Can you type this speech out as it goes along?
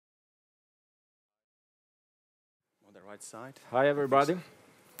right side. Hi, everybody.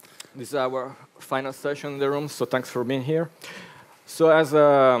 This is our final session in the room, so thanks for being here. So as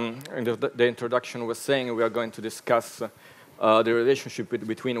in the introduction was saying, we are going to discuss the relationship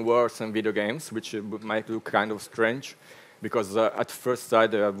between wars and video games, which might look kind of strange, because at first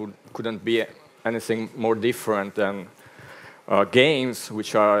sight couldn't be anything more different than games,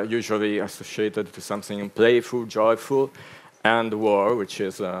 which are usually associated to something playful, joyful, and war, which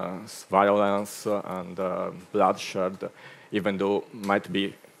is violence and bloodshed, even though might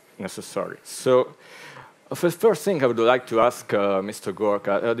be necessary. So, for the first thing, I would like to ask Mr.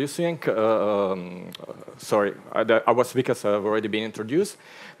 Gorka, do you think, sorry, our speakers have already been introduced,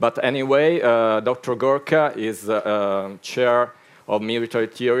 but anyway, Dr. Gorka is chair of military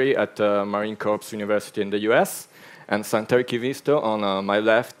theory at Marine Corps University in the US, and Santeri Koivisto, on my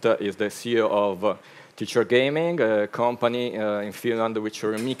left, is the CEO of Teacher Gaming, a company in Finland which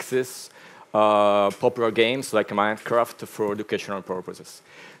remixes popular games like Minecraft for educational purposes.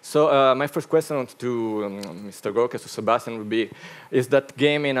 So my first question to Mr. Gorka, to Sebastian, would be, is that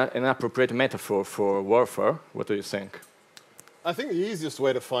gaming an appropriate metaphor for warfare? What do you think? I think the easiest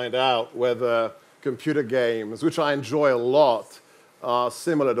way to find out whether computer games, which I enjoy a lot, are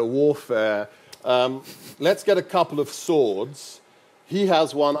similar to warfare, let's get a couple of swords. He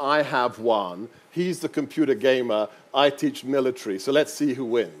has one, I have one. He's the computer gamer, I teach military, so let's see who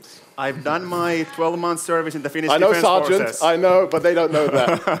wins. I've done my 12-month service in the Finnish I know, Defense Sergeant, Forces. I know, but they don't know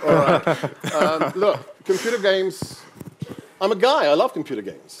that. All right. Look, computer games, I'm a guy, I love computer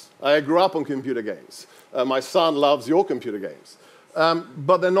games. I grew up on computer games. My son loves your computer games.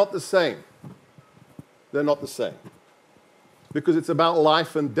 But they're not the same. They're not the same. Because it's about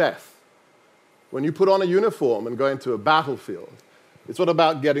life and death. When you put on a uniform and go into a battlefield, it's not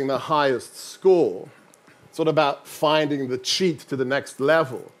about getting the highest score. It's not about finding the cheat to the next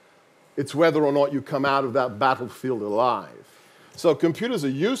level. It's whether or not you come out of that battlefield alive. So computers are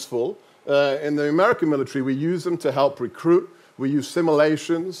useful. In the American military, we use them to help recruit. We use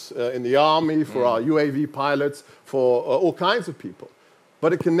simulations in the army for our UAV pilots, for all kinds of people.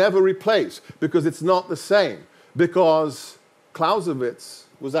 But it can never replace, because it's not the same. Because Clausewitz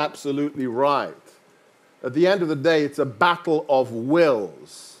was absolutely right. At the end of the day, it's a battle of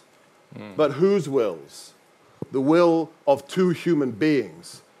wills. But whose wills? The will of two human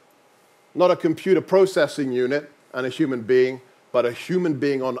beings. Not a computer processing unit and a human being, but a human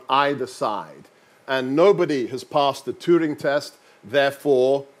being on either side. And nobody has passed the Turing test,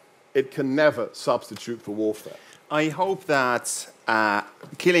 therefore, it can never substitute for warfare. I hope that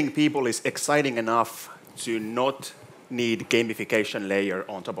killing people is exciting enough to not need gamification layer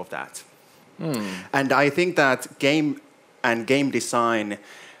on top of that. And I think that game and game design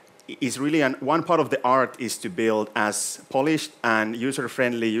is really one part of the art is to build as polished and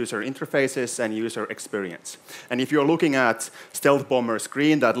user-friendly user interfaces and user experience. And if you're looking at Stealth Bomber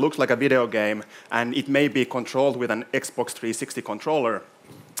screen that looks like a video game and it may be controlled with an Xbox 360 controller,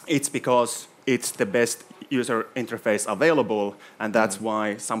 it's because it's the best user interface available, and that's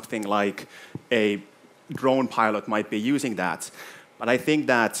why something like a drone pilot might be using that. But I think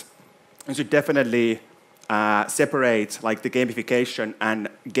that you should definitely separate like the gamification and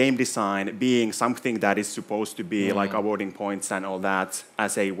game design being something that is supposed to be like awarding points and all that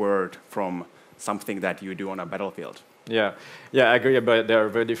as a word from something that you do on a battlefield. Yeah, I agree, but they are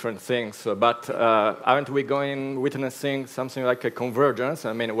very different things. But aren't we witnessing something like a convergence?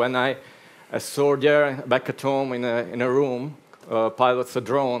 I mean, when a soldier back at home in a room pilots a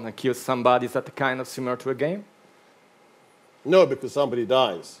drone and kills somebody, is that kind of similar to a game? No, because somebody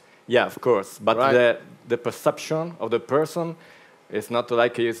dies. Yeah, of course, but right. the perception of the person is not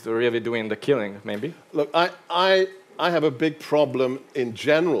like he's really doing the killing, maybe? Look, I have a big problem in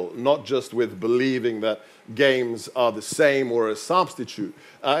general, not just with believing that games are the same or a substitute.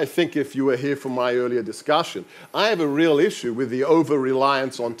 I think if you were here for my earlier discussion, I have a real issue with the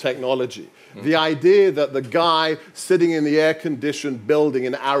over-reliance on technology. The idea that the guy sitting in the air-conditioned building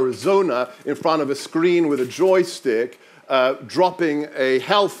in Arizona in front of a screen with a joystick dropping a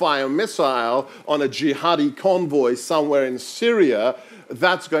Hellfire missile on a jihadi convoy somewhere in Syria,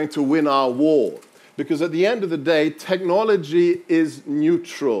 that's going to win our war. Because at the end of the day, technology is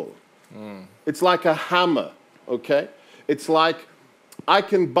neutral. It's like a hammer, okay? It's like I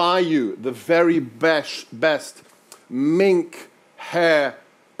can buy you the very best mink hair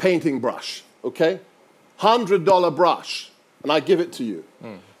painting brush, okay? $100 brush, and I give it to you.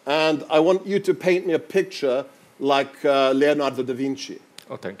 And I want you to paint me a picture like Leonardo da Vinci.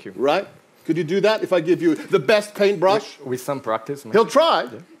 Oh, thank you. Right? Could you do that if I give you the best paintbrush? With some practice. Maybe. He'll try.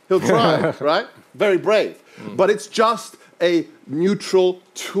 He'll try, right? Very brave. But it's just a neutral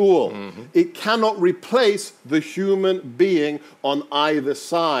tool. It cannot replace the human being on either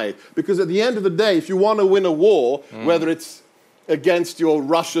side. Because at the end of the day, if you want to win a war, whether it's against your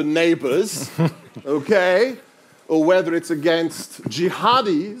Russian neighbors, okay, or whether it's against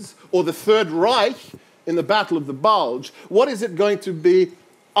jihadis or the Third Reich in the Battle of the Bulge, what is it going to be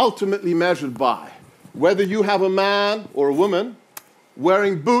ultimately measured by? Whether you have a man or a woman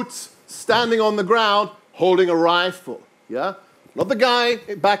wearing boots, standing on the ground, holding a rifle, yeah? Not the guy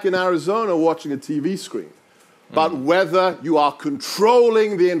back in Arizona watching a TV screen, but whether you are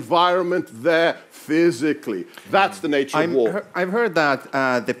controlling the environment there physically. That's the nature of war. I've heard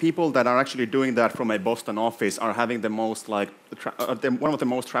that the people that are actually doing that from a Boston office are having the most, like, one of the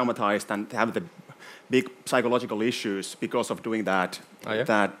most traumatized and have the big psychological issues because of doing that,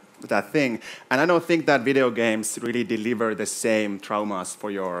 that thing. And I don't think that video games really deliver the same traumas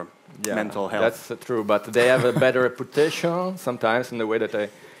for your mental health. That's true, but they have a better reputation sometimes in the way that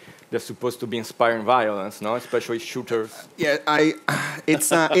they're supposed to be inspiring violence, no? Especially shooters. Yeah,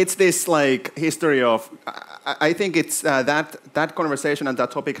 it's this like history of. I think it's that conversation and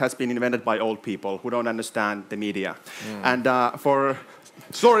that topic has been invented by old people who don't understand the media, and for.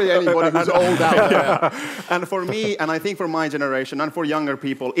 Sorry, anybody who's old out there. And for me, and I think for my generation, and for younger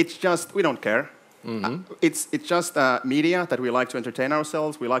people, it's just we don't care. It's just media that we like to entertain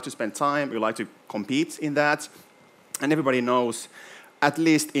ourselves. We like to spend time. We like to compete in that, and everybody knows. At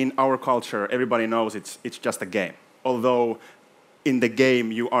least in our culture, everybody knows it's just a game. Although in the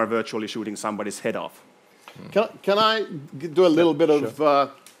game, you are virtually shooting somebody's head off. Can I do a little bit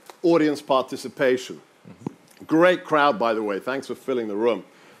of audience participation? Great crowd, by the way. Thanks for filling the room.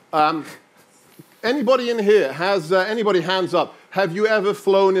 Anybody in here, has anybody hands up? Have you ever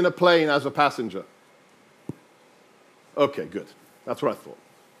flown in a plane as a passenger? Okay, good. That's what I thought.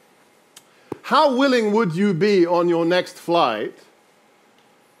 How willing would you be on your next flight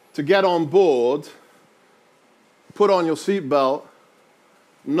to get on board, put on your seatbelt,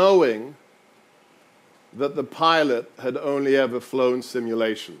 knowing that the pilot had only ever flown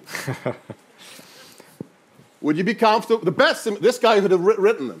simulations? Would you be comfortable? The best, this guy could have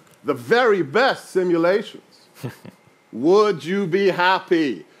written them, the very best simulations. Would you be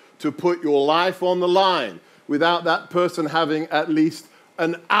happy to put your life on the line without that person having at least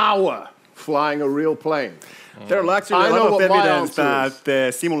an hour flying a real plane? There are actually a lot of evidence that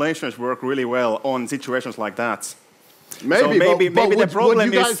the simulations work really well on situations like that. Maybe, so maybe the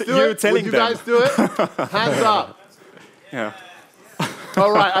problem is you telling them. Would you guys do it? Hands up. Yeah.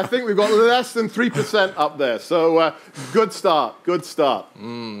 All right, I think we've got less than 3% up there. So good start, good start.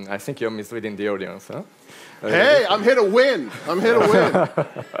 I think you're misleading the audience, huh? Hey, I'm here to win. I'm here to win.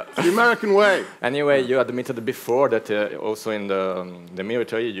 It's the American way. Anyway, you admitted before that also in the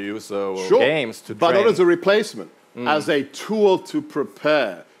military you use games to train. But not as a replacement, as a tool to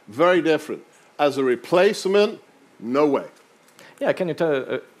prepare. Very different. As a replacement, no way. Yeah, can you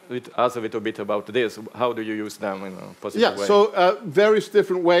tell us a little bit about this? How do you use them in a positive way? Yeah, so various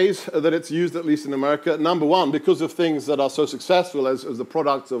different ways that it's used, at least in America. Number one, because of things that are so successful as the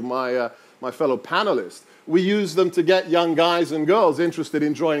products of my fellow panelists, we use them to get young guys and girls interested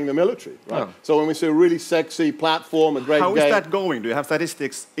in joining the military. Right? Oh. So when we say a really sexy platform, a great game... How is that going? Do you have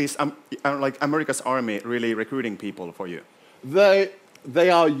statistics? Is like America's Army really recruiting people for you? They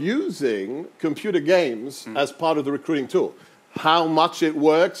are using computer games as part of the recruiting tool. How much it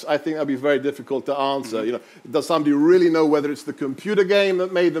works, I think that'd be very difficult to answer. You know, does somebody really know whether it's the computer game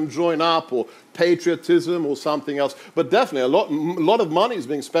that made them join up, or patriotism, or something else? But definitely, a lot of money is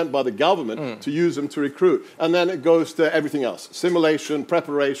being spent by the government to use them to recruit. And then it goes to everything else: simulation,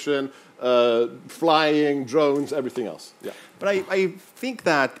 preparation, flying, drones, everything else. Yeah. But I think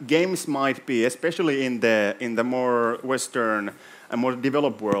that games might be, especially in the more Western and more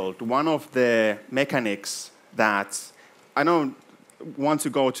developed world, one of the mechanics that I don't want to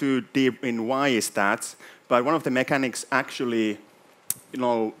go too deep in why is that, but one of the mechanics actually,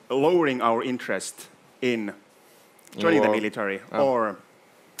 lowering our interest in joining the military or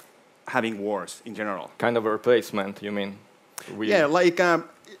having wars in general. Kind of a replacement, you mean? Yeah, like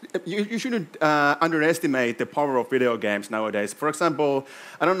you shouldn't underestimate the power of video games nowadays. For example,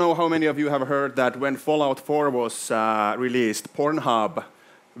 I don't know how many of you have heard that when Fallout 4 was released, Pornhub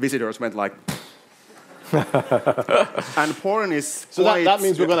visitors went like... And porn is so that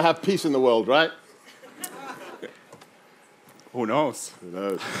means we're going to have peace in the world, right? Who knows? Who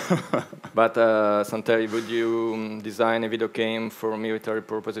knows? But Santeri, would you design a video game for military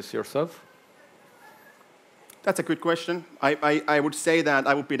purposes yourself? That's a good question. I would say that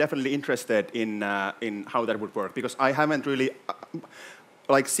I would be definitely interested in how that would work, because I haven't really...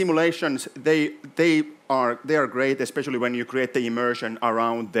 like simulations, they are great, especially when you create the immersion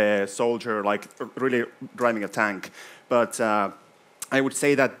around the soldier, like really driving a tank. But I would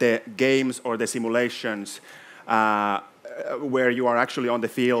say that the games or the simulations where you are actually on the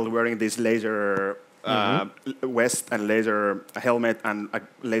field wearing this laser vest and laser helmet and a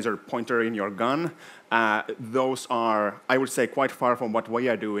laser pointer in your gun, those are, I would say, quite far from what we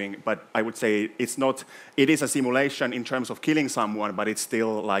are doing, but I would say it is a simulation in terms of killing someone, but it's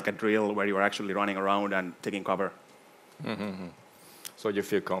still like a drill where you are actually running around and taking cover. So you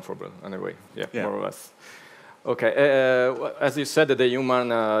feel comfortable anyway, yeah. More or less. Okay, as you said, the human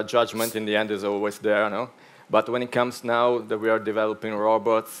judgment in the end is always there, no? But when it comes now that we are developing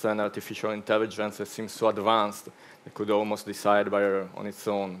robots and artificial intelligence, it seems so advanced, it could almost decide on its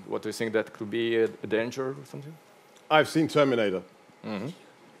own. What do you think that could be a danger or something? I've seen Terminator.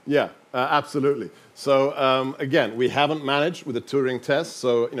 Yeah, absolutely. So again, we haven't managed with the Turing test.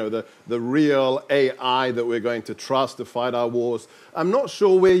 So the real AI that we're going to trust to fight our wars, I'm not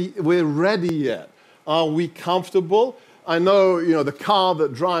sure we're ready yet. Are we comfortable? I know, the car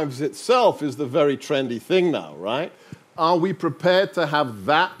that drives itself is the very trendy thing now, right? Are we prepared to have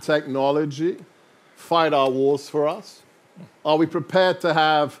that technology fight our wars for us? Are we prepared to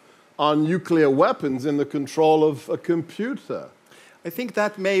have our nuclear weapons in the control of a computer? I think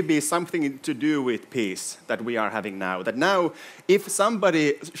that may be something to do with peace that we are having now. That now, if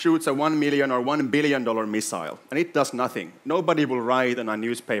somebody shoots a $1 million or $1 billion missile and it does nothing, nobody will write in a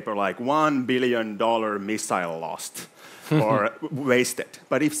newspaper like $1 billion missile lost or wasted.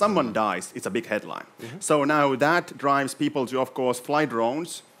 But if someone dies, it's a big headline. So now that drives people to, of course, fly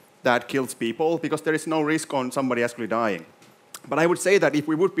drones that kills people because there is no risk on somebody actually dying. But I would say that if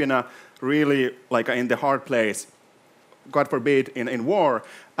we would be in a really, like in the hard place, God forbid, in war,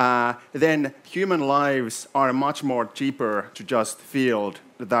 then human lives are much more cheaper to just field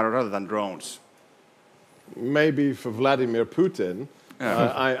rather than drones. Maybe for Vladimir Putin.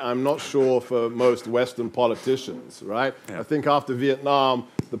 I'm not sure for most Western politicians, right? I think after Vietnam,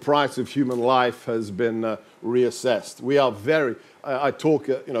 the price of human life has been reassessed. We are I talk,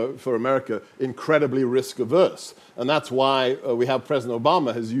 for America, incredibly risk-averse. And that's why we have President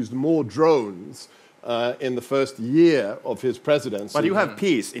Obama has used more drones in the first year of his presidency. But you have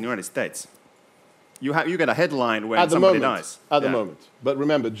peace in the United States. You get a headline when somebody dies. At the moment. But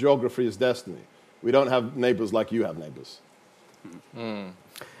remember, geography is destiny. We don't have neighbors like you have neighbors.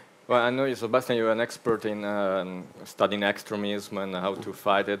 Well, I know, Sebastian, you're an expert in studying extremism and how to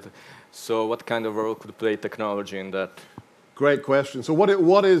fight it. So what kind of role could play technology in that? Great question. So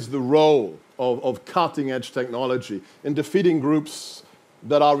what is the role of cutting-edge technology in defeating groups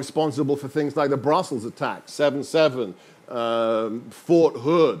that are responsible for things like the Brussels attacks, 7/7, Fort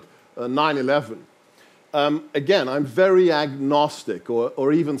Hood, 9/11? Again, I'm very agnostic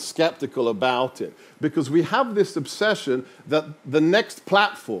or even skeptical about it because we have this obsession that the next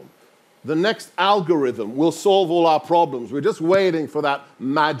platform, the next algorithm will solve all our problems. We're just waiting for that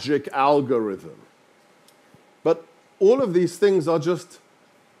magic algorithm. But all of these things are just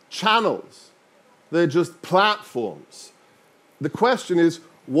channels. They're just platforms. The question is,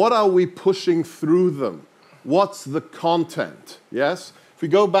 what are we pushing through them? What's the content? Yes? If we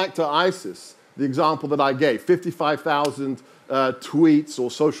go back to ISIS, the example that I gave, 55,000 tweets or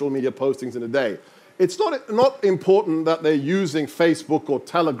social media postings in a day. It's not important that they're using Facebook or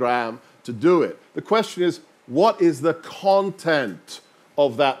Telegram to do it. The question is, what is the content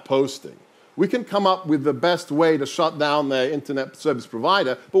of that posting? We can come up with the best way to shut down their internet service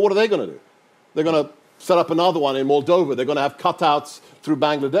provider, but what are they going to do? They're going to set up another one in Moldova. They're going to have cutouts through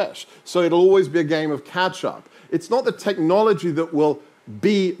Bangladesh. So it'll always be a game of catch-up. It's not the technology that will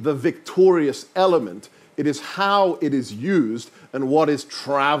be the victorious element. It is how it is used and what is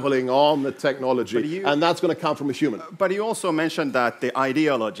traveling on the technology, and that's going to come from a human. But you also mentioned that the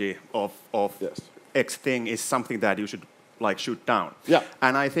ideology of yes. X thing is something that you should shoot down. Yeah.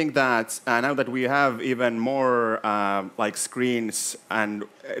 And I think that now that we have even more screens and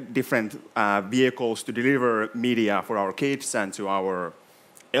different vehicles to deliver media for our kids and to our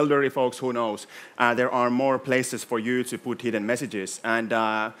elderly folks, who knows, there are more places for you to put hidden messages. And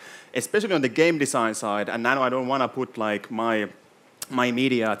especially on the game design side, and now I don't want to put my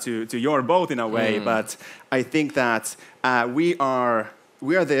media to your boat in a way, but I think that we are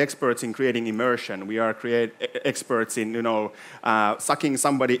the experts in creating immersion. We are experts in sucking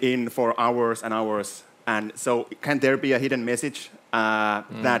somebody in for hours and hours. And so can there be a hidden message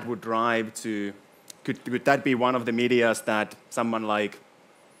that would drive to, could that be one of the medias that someone like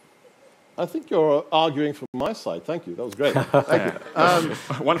I think you're arguing from my side. Thank you. That was great. Thank you.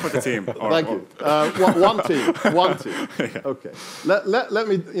 One for the team. Thank you. One team. One team. Yeah. Okay. Let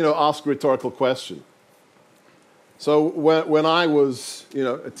me ask a rhetorical question. So when I was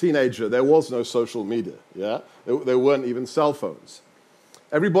a teenager, there was no social media. Yeah, there weren't even cell phones.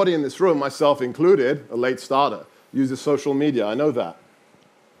 Everybody in this room, myself included, a late starter, uses social media. I know that.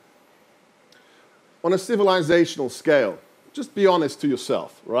 On a civilizational scale, just be honest to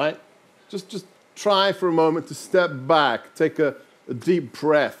yourself, right? Just try for a moment to step back, take a deep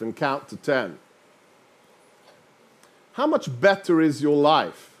breath and count to 10. How much better is your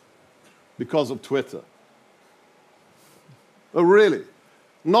life because of Twitter? Oh, really?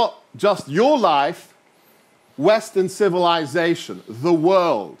 Not just your life, Western civilization, the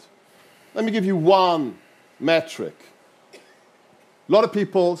world. Let me give you one metric. A lot of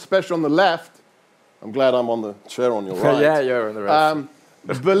people, especially on the left, I'm glad I'm on the chair on your right. Yeah, you're on the right.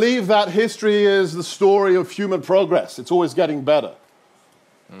 Believe that history is the story of human progress. It's always getting better.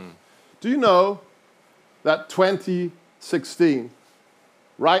 Do you know that 2016,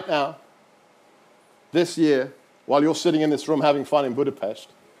 right now, this year, while you're sitting in this room having fun in Budapest,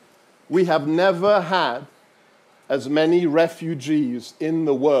 we have never had as many refugees in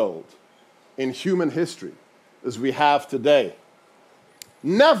the world in human history as we have today.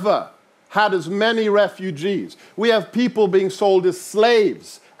 Never had as many refugees. We have people being sold as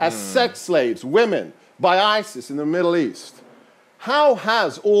slaves, as sex slaves, women, by ISIS in the Middle East. How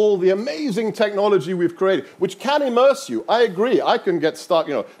has all the amazing technology we've created, which can immerse you, I agree, I can get stuck,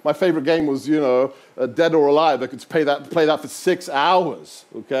 my favorite game was, Dead or Alive, I could play that for 6 hours,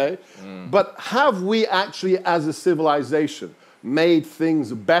 okay? But have we actually, as a civilization, made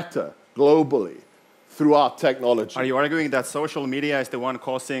things better globally through our technology? Are you arguing that social media is the one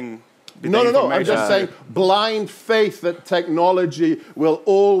causing No, I'm just saying blind faith that technology will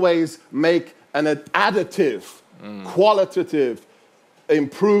always make an additive, qualitative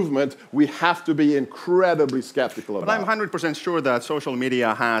improvement. We have to be incredibly skeptical about it. But I'm 100% sure that social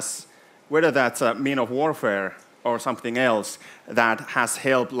media has, whether that's a mean of warfare or something else, that has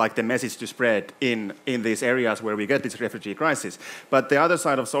helped like the message to spread in these areas where we get this refugee crisis. But the other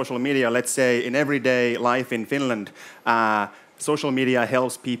side of social media, let's say in everyday life in Finland, social media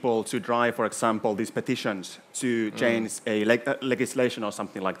helps people to drive, for example, these petitions to change a legislation or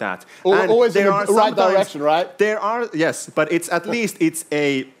something like that. Always in the right direction, right? There are, yes, but it's at least it's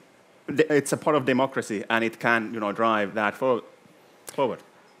a part of democracy, and it can drive that forward.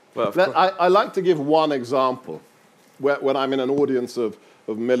 Well, I like to give one example when I'm in an audience of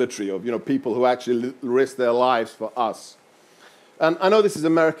military, of people who actually risk their lives for us. And I know this is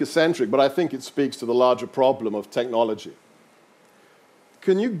America-centric, but I think it speaks to the larger problem of technology.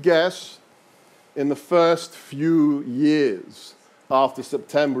 Can you guess, in the first few years after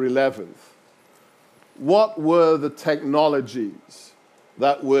September 11th, what were the technologies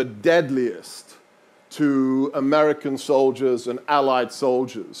that were deadliest to American soldiers and Allied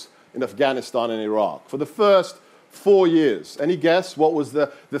soldiers in Afghanistan and Iraq? For the first 4 years, any guess what was the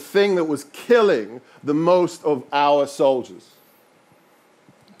thing that was killing the most of our soldiers?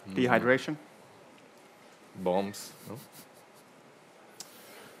 Dehydration? Bombs. No?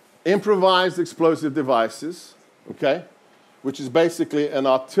 Improvised explosive devices, okay, which is basically an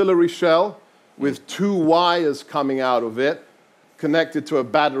artillery shell with 2 wires coming out of it, connected to a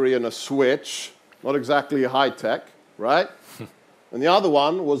battery and a switch. Not exactly high-tech, right? And the other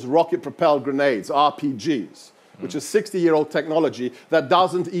one was rocket-propelled grenades, RPGs, which is 60-year-old technology that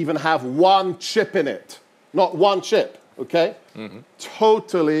doesn't even have one chip in it. Not one chip, okay?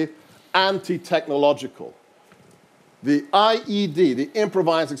 Totally anti-technological. The IED, the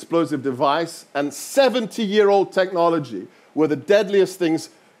improvised explosive device, and 70-year-old technology were the deadliest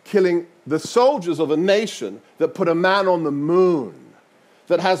things, killing the soldiers of a nation that put a man on the moon,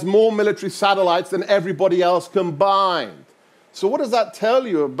 that has more military satellites than everybody else combined. So what does that tell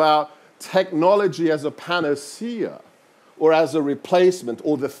you about technology as a panacea, or as a replacement,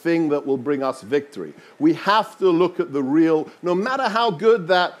 or the thing that will bring us victory? We have to look at the real, no matter how good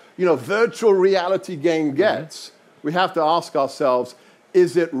that virtual reality game gets, we have to ask ourselves,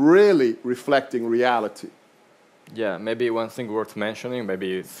 is it really reflecting reality? Yeah, maybe one thing worth mentioning,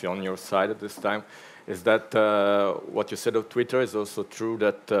 maybe it's on your side at this time, is that what you said of Twitter is also true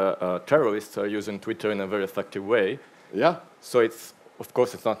that terrorists are using Twitter in a very effective way. Yeah. So it's, of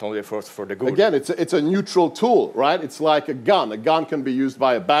course, it's not only a force for the good. Again, it's a neutral tool, right? It's like a gun. A gun can be used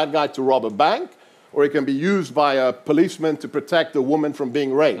by a bad guy to rob a bank, or it can be used by a policeman to protect a woman from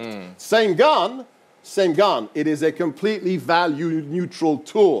being raped. Same gun. It is a completely value-neutral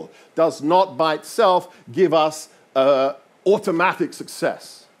tool. Does not by itself give us automatic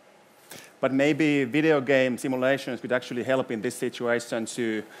success. but maybe video game simulations could actually help in this situation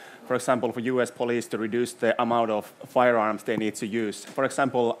to, for example, for US police to reduce the amount of firearms they need to use. For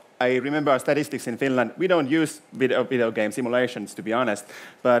example, I remember statistics in Finland. We don't use video game simulations, to be honest,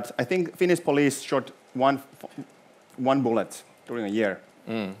 but I think Finnish police shot one bullet during a year.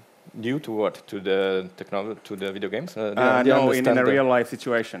 Due to what? To the technology, to the video games? No, in a real-life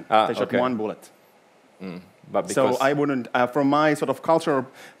situation. They shot one bullet. But so I wouldn't, from my sort of cultural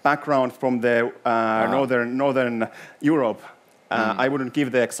background from the northern Europe, I wouldn't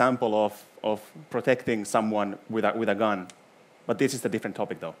give the example of protecting someone with a gun. But this is a different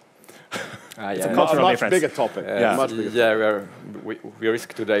topic, though. It's a cultural much difference. bigger topic. Much bigger topic. We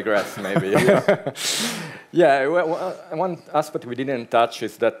risk to digress, maybe. One aspect we didn't touch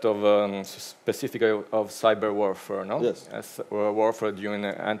is that of specific of cyber warfare, no? Yes. As warfare during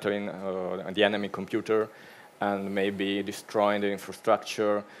entering the enemy computer and maybe destroying the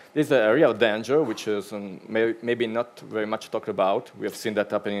infrastructure. This is a real danger, which is maybe not very much talked about. We have seen that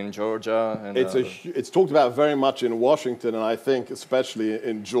happening in Georgia. And, it's talked about very much in Washington, and I think especially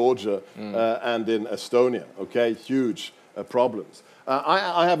in Georgia and in Estonia, okay? Huge problems.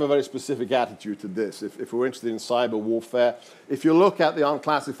 I have a very specific attitude to this. If we're interested in cyber warfare, if you look at the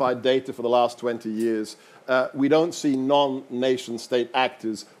unclassified data for the last 20 years, we don't see non-nation state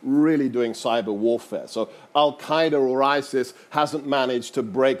actors really doing cyber warfare. So Al-Qaeda or ISIS hasn't managed to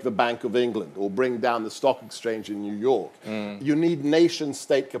break the Bank of England or bring down the stock exchange in New York. You need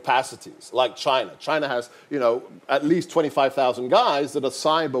nation-state capacities, like China. China has, at least 25,000 guys that are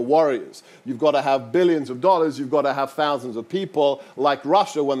cyber warriors. You've got to have billions of dollars. You've got to have thousands of people, like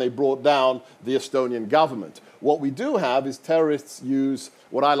Russia when they brought down the Estonian government. What we do have is terrorists use,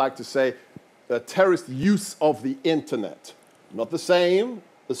 what I like to say, terrorist use of the internet. Not the same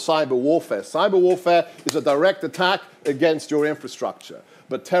as cyber warfare. Cyber warfare is a direct attack against your infrastructure.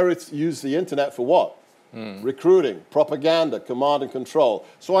 But terrorists use the internet for what? Recruiting, propaganda, command and control.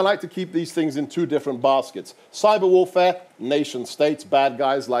 So I like to keep these things in two different baskets. Cyber warfare, nation states, bad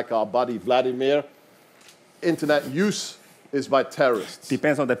guys like our buddy Vladimir. Internet use is by terrorists.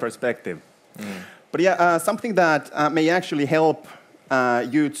 Depends on the perspective. But yeah, something that may actually help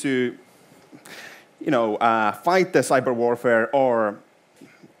you to fight the cyber warfare or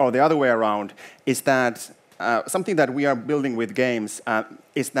the other way around is that something that we are building with games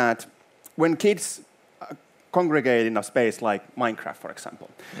is that when kids congregate in a space like Minecraft, for example,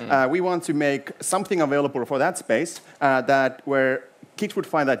 we want to make something available for that space where kids would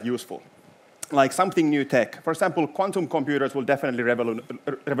find that useful. Like something new tech. For example, quantum computers will definitely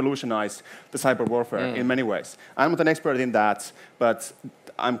revolutionize the cyber warfare in many ways. I'm not an expert in that, but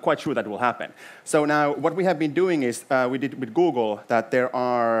I'm quite sure that will happen. So now what we have been doing is we did with Google that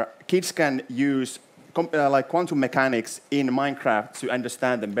kids can use like quantum mechanics in Minecraft to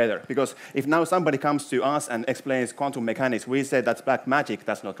understand them better. Because if now somebody comes to us and explains quantum mechanics, we say that's black magic,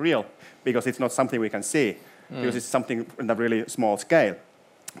 that's not real, because it's not something we can see, because it's something on a really small scale.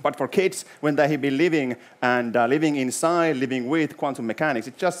 But for kids, when they have been living with quantum mechanics,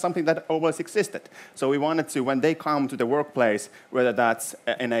 it's just something that always existed. So we wanted to, when they come to the workplace, whether that's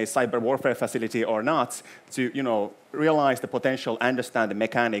in a cyber warfare facility or not, to realize the potential, understand the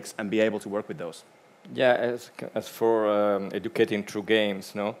mechanics, and be able to work with those. Yeah, as for educating through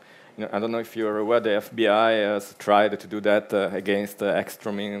games, no? I don't know if you're aware, the FBI has tried to do that against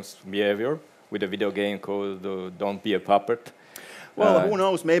extremist behavior with a video game called Don't Be a Puppet. Well, who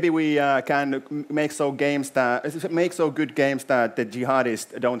knows? Maybe we can make so good games that the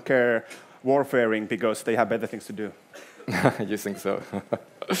jihadists don't care warfaring because they have better things to do. You think so?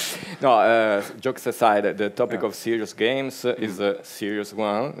 No, jokes aside, the topic of serious games is a serious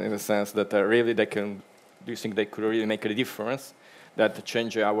one in the sense that really do you think they could really make a difference that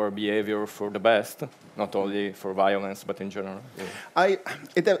change our behavior for the best, not only for violence, but in general? Yeah.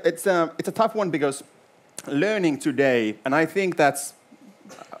 It's a tough one because learning today, and I think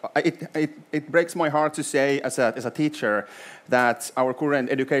it breaks my heart to say as a teacher that our current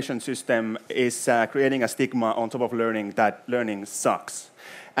education system is creating a stigma on top of learning that learning sucks.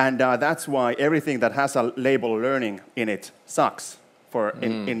 And that's why everything that has a label learning in it sucks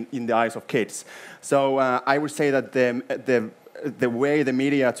in the eyes of kids. So I would say that the way the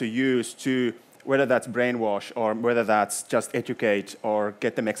media to use to, whether that's brainwash or whether that's just educate or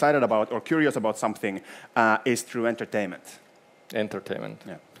get them excited about or curious about something, is through entertainment. Entertainment.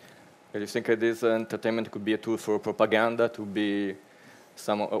 Yeah. Do you think this entertainment could be a tool for propaganda, to be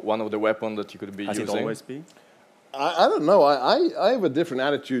one of the weapons that you could be using? Has it always been? I don't know. I have a different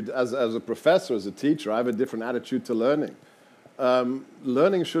attitude as a professor, as a teacher. I have a different attitude to learning.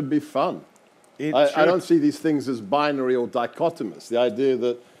 Learning should be fun. I don't see these things as binary or dichotomous. The idea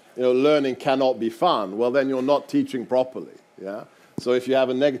that learning cannot be fun, well, then you're not teaching properly. Yeah. So if you have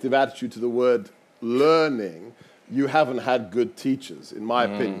a negative attitude to the word learning, you haven't had good teachers, in my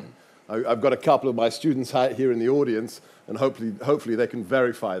opinion. I've got a couple of my students here in the audience, and hopefully they can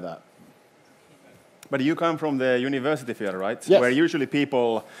verify that. But you come from the university field, right? Yes. Where usually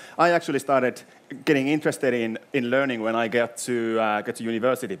I actually started getting interested in learning when I get to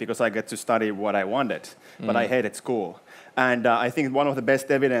university, because I get to study what I wanted, but I hated school. And I think one of the best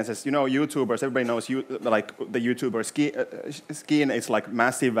evidences, YouTubers, everybody knows like the YouTuber scene is like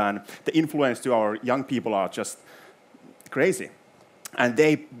massive, and the influence to our young people are just crazy. And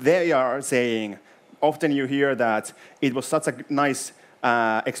they are saying, often you hear that it was such a nice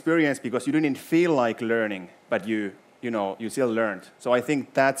experience because you didn't feel like learning, but you still learned. So I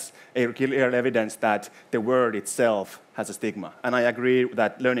think that's a clear evidence that the word itself has a stigma. And I agree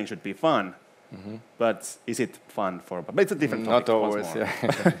that learning should be fun. But is it fun but it's a different topic. Not always,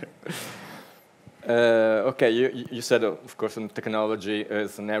 yeah. Okay, you said, of course, technology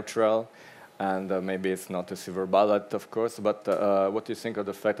is neutral, and maybe it's not a silver bullet, of course, but what do you think of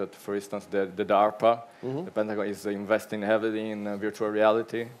the fact that, for instance, the DARPA, the Pentagon, is investing heavily in virtual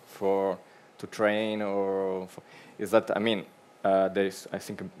reality to train, or is that, I mean, there's, I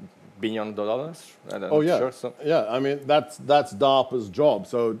think, $1 billion. Sure, so. Yeah, I mean, that's DARPA's job.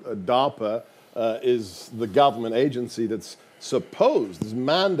 So DARPA is the government agency that's is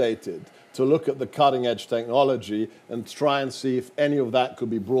mandated to look at the cutting-edge technology and try and see if any of that could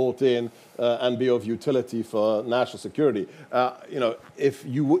be brought in and be of utility for national security. If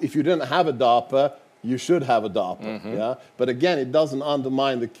you didn't have a DARPA, you should have a DARPA. Yeah? But again, it doesn't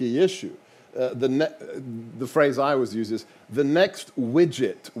undermine the key issue. The phrase I always use is, the next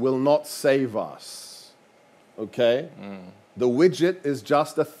widget will not save us. Okay? The widget is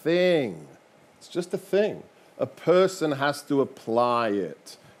just a thing. It's just a thing. A person has to apply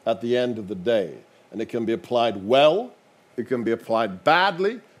it at the end of the day. And it can be applied well, it can be applied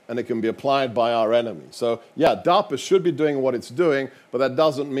badly, and it can be applied by our enemy. So, yeah, DARPA should be doing what it's doing, but that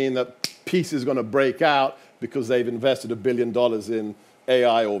doesn't mean that peace is going to break out because they've invested $1 billion in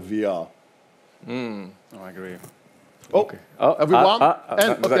AI or VR. I agree. Okay. Everyone?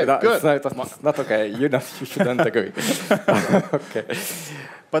 Okay, good. It's not okay. You shouldn't agree. Okay.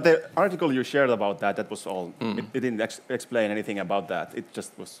 But the article you shared about that was all, it didn't explain anything about that. It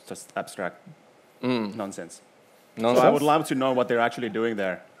just was just abstract nonsense. So I would love to know what they're actually doing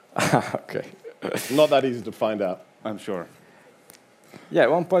there. Okay. Not that easy to find out. I'm sure. Yeah,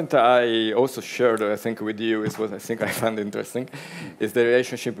 one point I also shared, I think, with you is what I think I found interesting, is the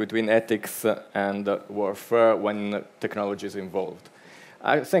relationship between ethics and warfare when technology is involved.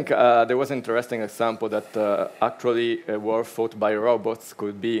 I think there was an interesting example that actually a war fought by robots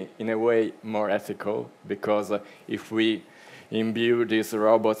could be, in a way, more ethical, because if we imbue these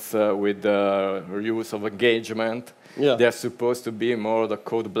robots with the rules of engagement, they're supposed to be more the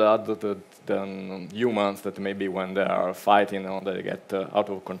cold-blooded than humans, that maybe when they are fighting, they get out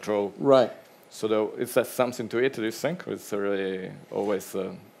of control. Right. So is that something to it, do you think? Or it's really always...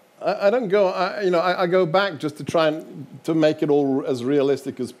 I don't go, I go back just to try and to make it all as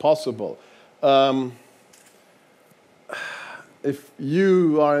realistic as possible. If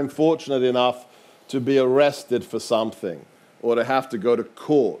you are unfortunate enough to be arrested for something or to have to go to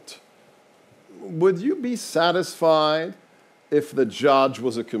court, would you be satisfied if the judge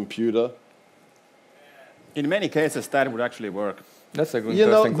was a computer? In many cases, that would actually work. That's a good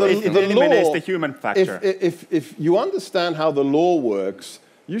interesting question. It eliminates the human factor. If you understand how the law works,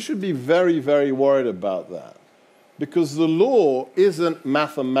 you should be very, very worried about that. Because the law isn't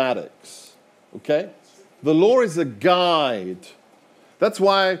mathematics, okay? The law is a guide. That's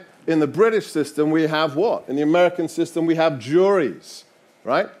why in the British system we have what? In the American system we have juries,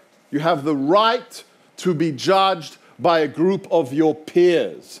 right? You have the right to be judged by a group of your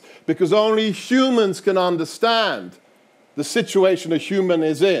peers, because only humans can understand the situation a human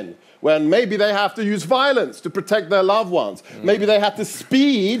is in, when maybe they have to use violence to protect their loved ones. Maybe they had to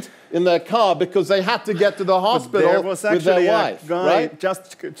speed in their car because they had to get to the hospital with their wife. There was actually a guy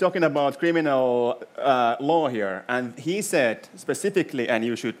just talking about criminal law here, and he said specifically, and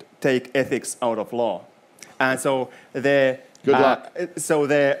you should take ethics out of law. And so the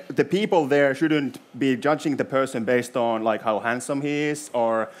people there shouldn't be judging the person based on like how handsome he is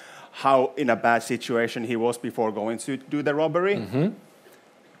or how in a bad situation he was before going to do the robbery,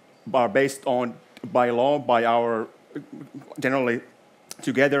 are based on, by law, by our generally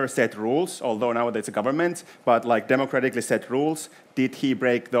together set rules, although nowadays it's a government, but like democratically set rules, did he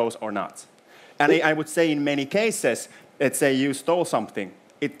break those or not? And I would say in many cases, let's say you stole something,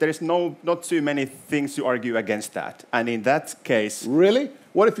 there's not too many things to argue against that. And in that case... Really?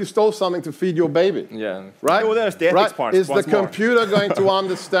 What if you stole something to feed your baby? Yeah. Right? Oh, there's the ethics part. Is the computer going to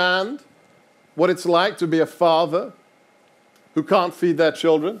understand what it's like to be a father who can't feed their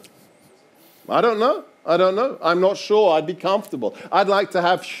children? I don't know. I don't know. I'm not sure. I'd be comfortable. I'd like to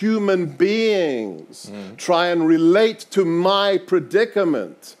have human beings try and relate to my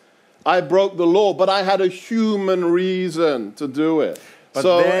predicament. I broke the law, but I had a human reason to do it. But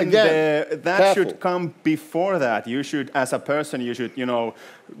so then again, that should come before that. You should, as a person, you should,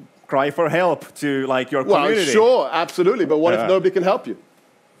 cry for help to like your community. Well, sure, absolutely. But what if nobody can help you?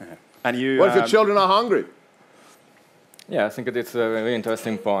 And you, what if your children are hungry? Yeah, I think it's a very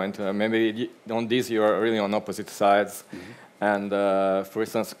interesting point. Maybe on this you are really on opposite sides. And for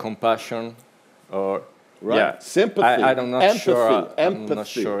instance, compassion or sympathy, I'm not empathy. I'm not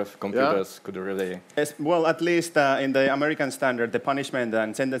sure if computers could really... Well, at least in the American standard, the punishment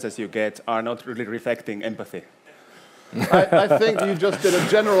and sentences you get are not really reflecting empathy. I think you just did a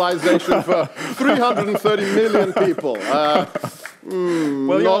generalization for 330 million people.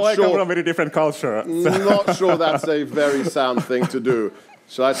 Well, I come from a very different culture. Not sure that's a very sound thing to do.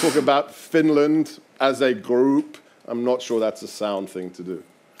 Shall I talk about Finland as a group? I'm not sure that's a sound thing to do.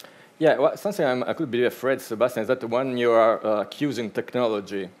 Yeah, well, something I could be afraid, Sebastian, is that when you are accusing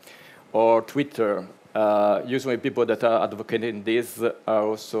technology or Twitter, usually people that are advocating this are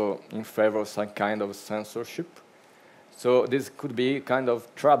also in favor of some kind of censorship. So this could be kind of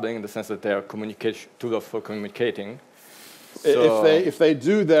troubling in the sense that they are tools for communicating. So if they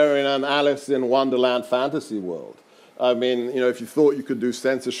do, they're in an Alice in Wonderland fantasy world. I mean, if you thought you could do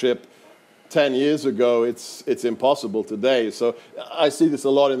censorship 10 years ago, it's impossible today. So I see this a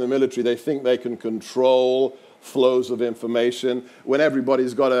lot in the military. They think they can control flows of information. When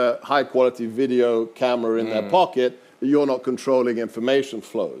everybody's got a high-quality video camera in their pocket, you're not controlling information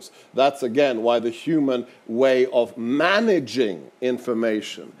flows. That's, again, why the human way of managing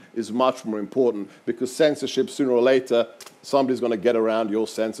information is much more important, because censorship, sooner or later, somebody's going to get around your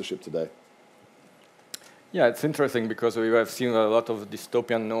censorship today. Yeah, it's interesting because we have seen a lot of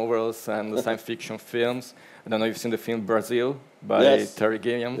dystopian novels and science fiction films. I don't know if you've seen the film Brazil by Terry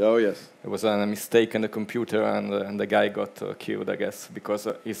Gilliam. Oh, yes. It was a mistake in the computer, and the guy got killed, I guess, because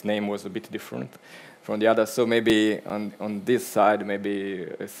his name was a bit different from the others. So maybe on this side, maybe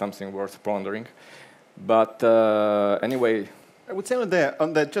it's something worth pondering. But anyway... I would say on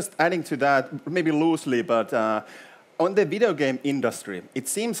the just adding to that, maybe loosely, but on the video game industry, it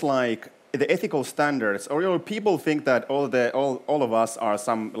seems like the ethical standards, or people think that all of us are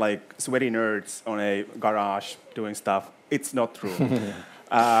some like sweaty nerds on a garage doing stuff. It's not true.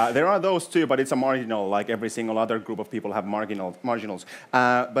 There are those too, but it's a marginal, like every single other group of people have marginals.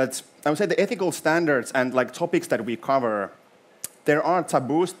 But I would say the ethical standards and like topics that we cover, there are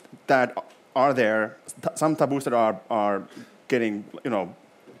taboos that are there, some taboos that are getting,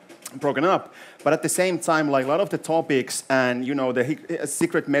 broken up, but at the same time, like a lot of the topics and the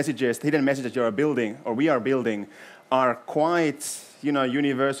secret messages, the hidden messages you are building or we are building, are quite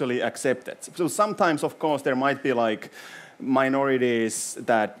universally accepted. So sometimes, of course, there might be like minorities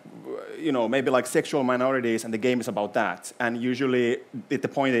that maybe like sexual minorities, and the game is about that. And usually, the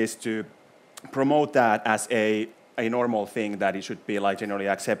point is to promote that as a normal thing that it should be like generally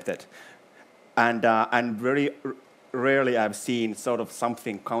accepted. And very rarely I've seen sort of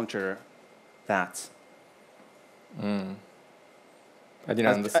something counter that. I didn't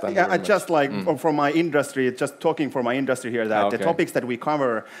understand. I just like for my industry, just talking for my industry here, that the topics that we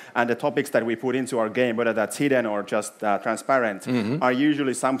cover and the topics that we put into our game, whether that's hidden or just transparent, are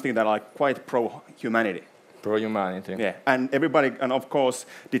usually something that are quite pro-humanity. Pro-humanity. Yeah, and everybody can, of course,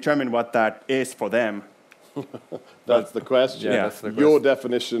 determine what that is for them. That's the question. Yeah, that's the question. Your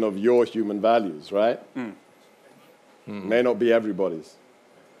definition of your human values, right? May not be everybody's.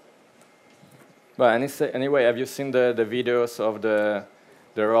 But anyway, have you seen the videos of the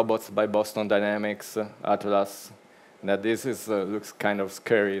robots by Boston Dynamics, Atlas? That this looks kind of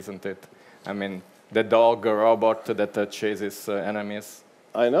scary, isn't it? I mean, the dog robot that chases enemies.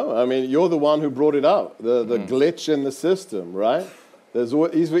 I know. I mean, you're the one who brought it out, the glitch in the system, right? There's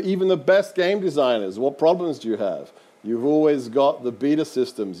even the best game designers. What problems do you have? You've always got the beta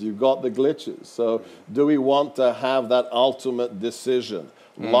systems. You've got the glitches. So do we want to have that ultimate decision,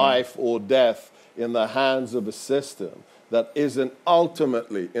 life or death, in the hands of a system that isn't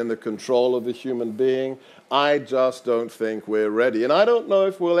ultimately in the control of the human being? I just don't think we're ready. And I don't know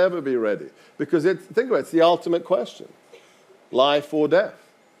if we'll ever be ready. Because think about it, it's the ultimate question. Life or death.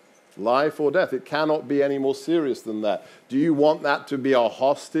 Life or death. It cannot be any more serious than that. Do you want that to be a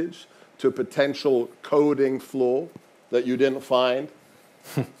hostage to potential coding flaw that you didn't find?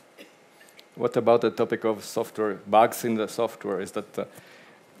 What about the topic of software, bugs in the software? Is that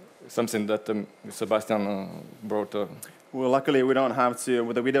something that Sebastian brought? Well, luckily we don't have to,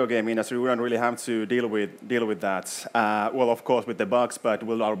 with the video game industry, we don't really have to deal with that. Well, of course, with the bugs, but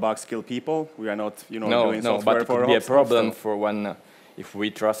will our bugs kill people? We are not, doing software for but it could be a problem for when, if we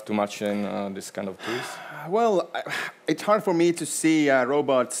trust too much in this kind of tools. Well, it's hard for me to see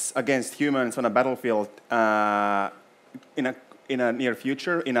robots against humans on a battlefield in a near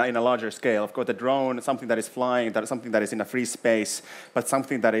future, in a larger scale. Of course, the drone, something that is flying, something that is in a free space, but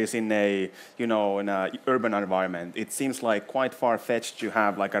something that is in a, in a urban environment. It seems like quite far-fetched to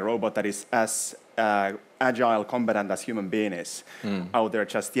have like a robot that is as agile, combatant as human being is out there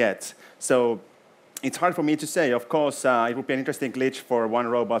just yet. So it's hard for me to say. Of course, it would be an interesting glitch for one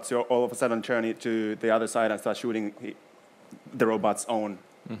robot to all of a sudden turn it to the other side and start shooting the robot's own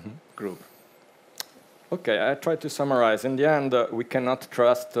group. Okay, I try to summarize. In the end, we cannot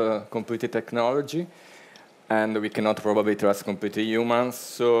trust completely technology, and we cannot probably trust completely humans,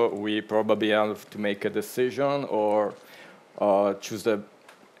 so we probably have to make a decision or choose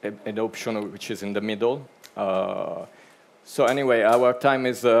an option which is in the middle. So anyway, our time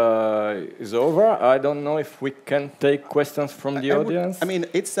is over. I don't know if we can take questions from the audience. I mean,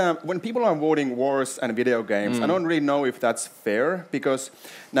 it's when people are voting wars and video games, I don't really know if that's fair, because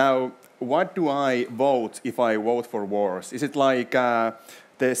now, what do I vote if I vote for wars? Is it like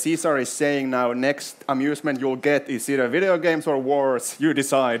the Caesar is saying now, next amusement you'll get is either video games or wars, you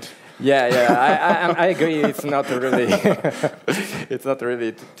decide? Yeah, I agree. It's not really, it's not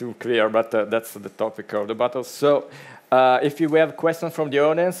really too clear, but that's the topic of the battle. So, if we have questions from the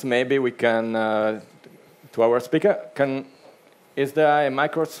audience, maybe we can, to our speaker, is there a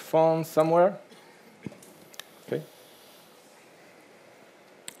microphone somewhere? Okay.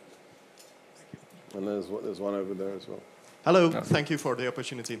 And there's one over there as well. Hello, thank you for the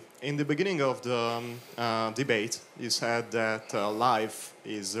opportunity. In the beginning of the debate, you said that life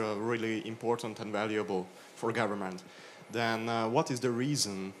is really important and valuable for government. Then what is the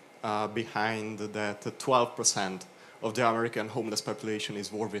reason behind that 12% of the American homeless population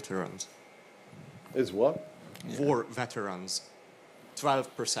is war veterans? Is what? War veterans.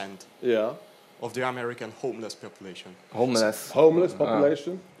 12% of the American homeless population. Homeless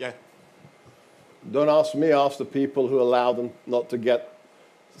Population? Yeah. Don't ask me, ask the people who allow them not to get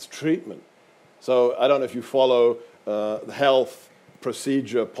this treatment. So I don't know if you follow health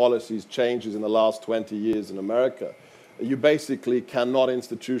procedure policies changes in the last 20 years in America. You basically cannot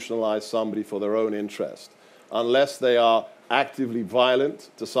institutionalize somebody for their own interest unless they are actively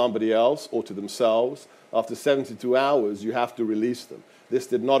violent to somebody else or to themselves. After 72 hours, you have to release them. This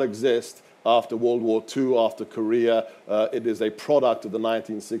did not exist after World War II, after Korea. It is a product of the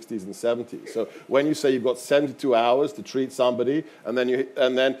 1960s and 70s. So when you say you've got 72 hours to treat somebody, and then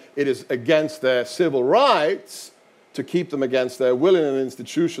it is against their civil rights to keep them against their will in an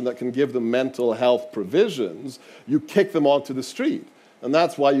institution that can give them mental health provisions, you kick them onto the street. And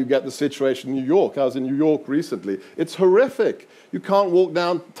that's why you get the situation in New York. I was in New York recently. It's horrific. You can't walk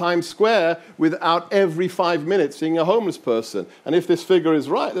down Times Square without every 5 minutes seeing a homeless person. And if this figure is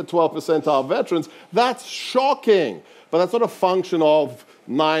right, that 12% are veterans, that's shocking. But that's not a function of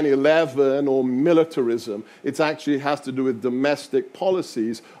 9/11 or militarism. It actually has to do with domestic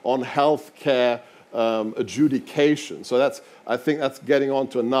policies on health care adjudication. So I think that's getting on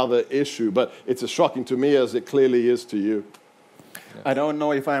to another issue. But it's as shocking to me as it clearly is to you. I don't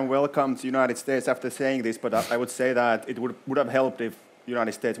know if I'm welcome to the United States after saying this, but I would say that it would have helped if the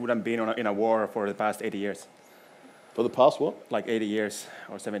United States wouldn't been in a war for the past 80 years. For the past what? Like 80 years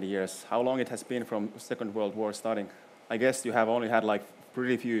or 70 years. How long it has been from Second World War starting? I guess you have only had like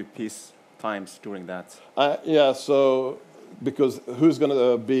pretty few peace times during that. Yeah, so because who's going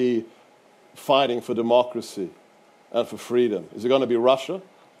to be fighting for democracy and for freedom? Is it going to be Russia?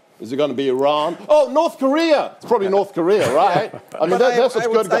 Is it going to be Iran? Oh, North Korea! It's probably North Korea, right? I mean, that's a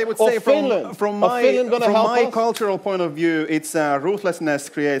good. I would say Finland. From my cultural point of view, it's ruthlessness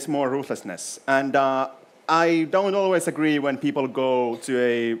creates more ruthlessness, and I don't always agree when people go to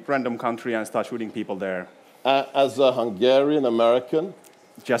a random country and start shooting people there. As a Hungarian American,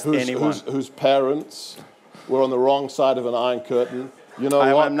 anyone whose parents were on the wrong side of an Iron Curtain, you know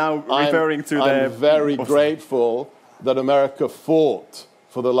what? I'm now referring to I'm very grateful that America fought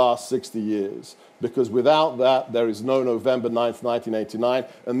for the last 60 years, because without that, there is no November 9th, 1989,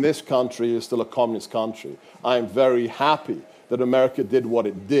 and this country is still a communist country. I am very happy that America did what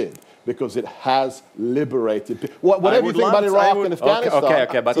it did, because it has liberated people. Whatever you think about Iraq and Afghanistan.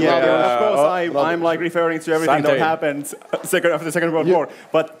 Okay, but of course I'm like referring to everything that happened after the Second World War.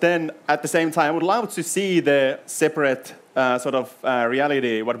 But then, at the same time, I would love to see the separate sort of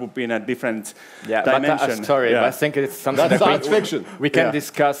reality, what would be in a different dimension. dimension. Sorry, but I think it's something That's that science fiction. we can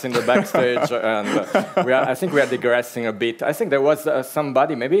discuss in the backstage, and I think we are digressing a bit. I think there was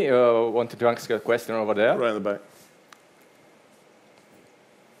somebody maybe wanted to ask a question over there. Right in the back.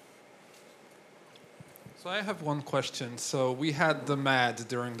 So I have one question. So we had the MAD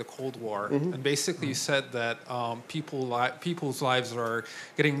during the Cold War, and basically you said that people's lives are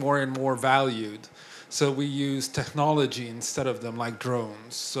getting more and more valued. So we use technology instead of them, like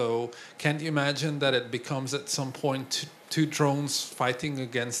drones. So can't you imagine that it becomes at some point two drones fighting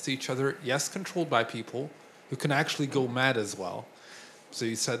against each other? Yes, controlled by people who can actually go mad as well. So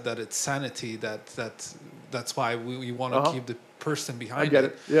you said that it's sanity, that's why we want to keep the person behind I get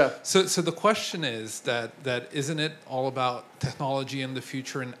it. Yeah. So the question is that isn't it all about technology in the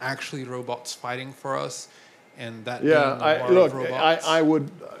future and actually robots fighting for us, and that being the war of robots?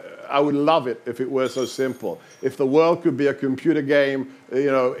 I would love it if it were so simple. If the world could be a computer game,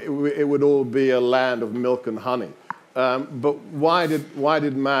 it would all be a land of milk and honey. But why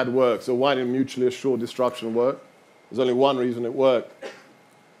did MAD work? So why did mutually assured destruction work? There's only one reason it worked.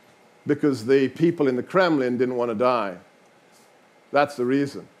 Because the people in the Kremlin didn't want to die. That's the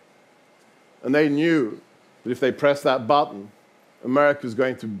reason. And they knew that if they pressed that button, America's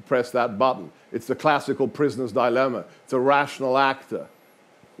going to press that button. It's the classical prisoner's dilemma. It's a rational actor.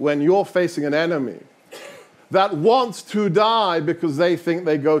 When you're facing an enemy that wants to die because they think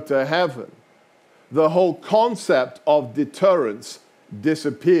they go to heaven, the whole concept of deterrence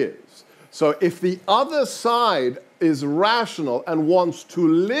disappears. So if the other side is rational and wants to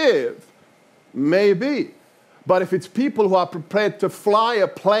live, maybe. But if it's people who are prepared to fly a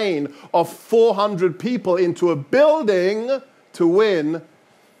plane of 400 people into a building to win,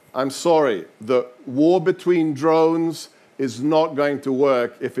 I'm sorry, the war between drones is not going to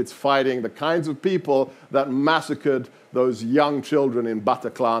work if it's fighting the kinds of people that massacred those young children in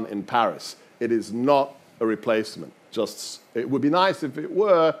Bataclan in Paris. It is not a replacement. It would be nice if it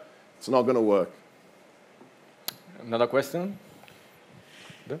were. It's not going to work. Another question?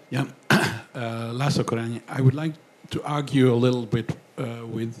 Yeah, Lasso Korani, I would like to argue a little bit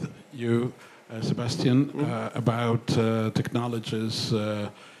with you, Sebastian, about technology's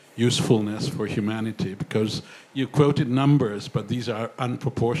usefulness for humanity, because you quoted numbers, but these are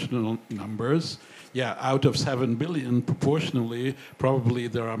unproportional numbers. Yeah, out of 7 billion, proportionally, probably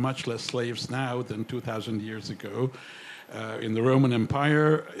there are much less slaves now than 2,000 years ago. In the Roman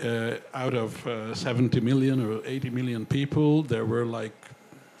Empire, out of 70 million or 80 million people, there were like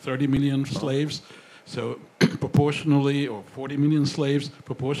 30 million slaves. So proportionally, or 40 million slaves,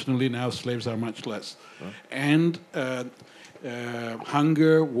 proportionally now slaves are much less. And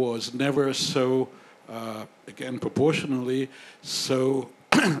hunger was never so, again, proportionally, so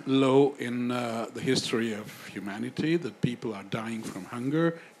low in the history of humanity, that people are dying from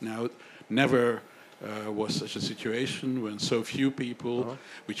hunger. Now, never was such a situation when so few people,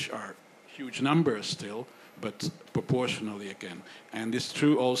 which are huge numbers still, but proportionally again. And it's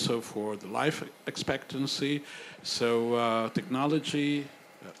true also for the life expectancy. So technology,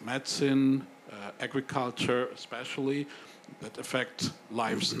 medicine, agriculture especially, that affect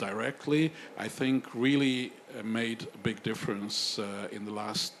lives directly, I think really made a big difference in the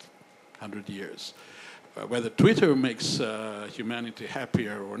last 100 years. Whether Twitter makes humanity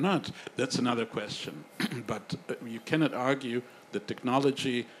happier or not, that's another question. But you cannot argue that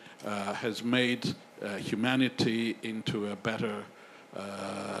technology has made humanity into a better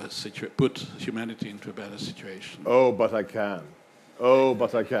put humanity into a better situation. Oh, but I can. Oh,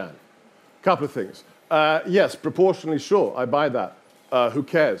 but I can. Couple of things. Yes, proportionally, sure, I buy that. Who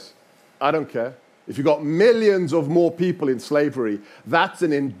cares? I don't care. If you've got millions of more people in slavery, that's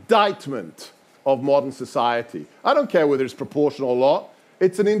an indictment of modern society. I don't care whether it's proportional or not.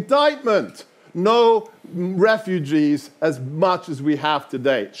 It's an indictment. No refugees as much as we have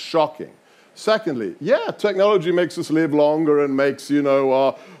today. It's shocking. Secondly, yeah, technology makes us live longer and makes,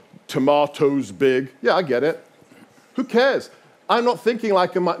 tomatoes big. Yeah, I get it. Who cares? I'm not thinking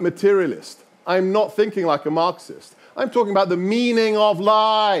like a materialist. I'm not thinking like a Marxist. I'm talking about the meaning of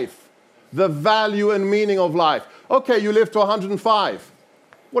life, the value and meaning of life. Okay, you live to 105.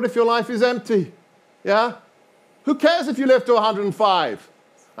 What if your life is empty? Yeah? Who cares if you live to 105?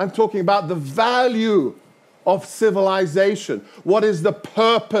 I'm talking about the value of civilization. What is the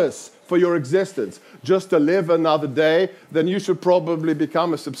purpose for your existence? Just to live another day? Then you should probably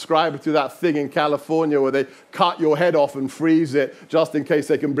become a subscriber to that thing in California where they cut your head off and freeze it just in case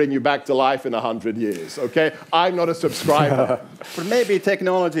they can bring you back to life in 100 years, okay? I'm not a subscriber. But maybe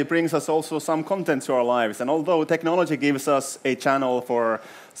technology brings us also some content to our lives. And although technology gives us a channel for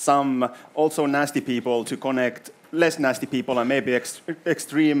some also nasty people to connect less nasty people and maybe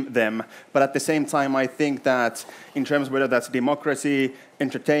extreme them. But at the same time, I think that in terms of whether that's democracy,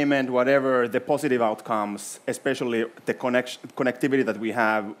 entertainment, whatever, the positive outcomes, especially the connectivity that we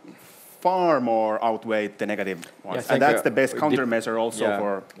have, far more outweigh the negative ones. Yeah, and that's the best countermeasure also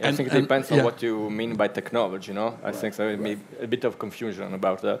for... Yeah, I think it depends on what you mean by technology, you know? I think there may be a bit of confusion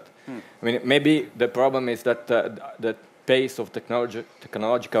about that. I mean, maybe the problem is that the pace of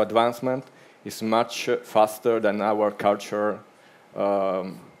technological advancement is much faster than our culture, our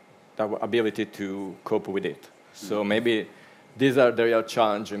ability to cope with it. So maybe these are the real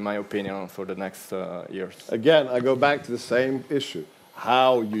challenge, in my opinion, for the next years. Again, I go back to the same issue.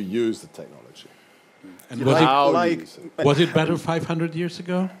 How you use the technology. And was it better 500 years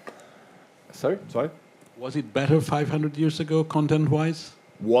ago? Sorry? Was it better 500 years ago, content-wise?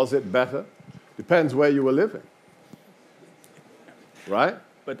 Was it better? Depends where you were living. Right?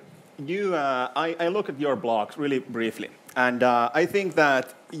 But I look at your blogs really briefly, and I think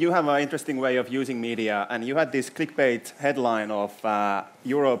that you have an interesting way of using media, and you had this clickbait headline of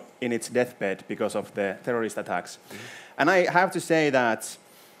Europe in its deathbed because of the terrorist attacks. And I have to say that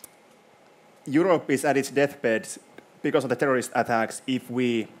Europe is at its deathbed because of the terrorist attacks if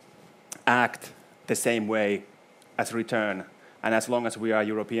we act the same way as return, and as long as we are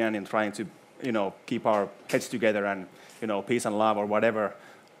European in trying to, keep our heads together and, peace and love or whatever,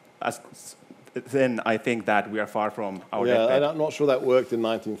 then I think that we are far from our deathbed. I'm not sure that worked in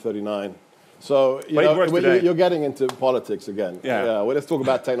 1939. So you're getting into politics again. Yeah. Well, let's talk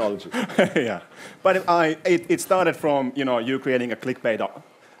about technology. Yeah, but it started from you creating a clickbait,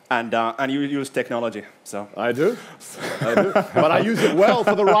 and you use technology. So I do, but I use it well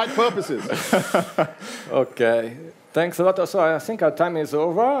for the right purposes. Okay, thanks a lot. So I think our time is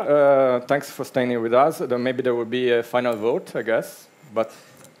over. Thanks for staying here with us. Maybe there will be a final vote, I guess. But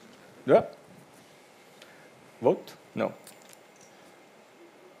yeah, vote? No.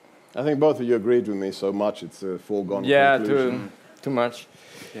 I think both of you agreed with me so much it's a foregone conclusion. Too much.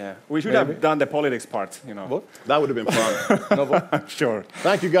 Yeah, we should have done the politics part, What? That would have been fun. No vote? I'm sure.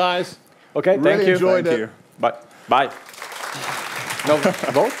 Thank you, guys. Okay, really thank you. Enjoyed it. You. Bye. No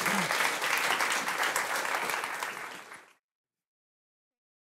vote?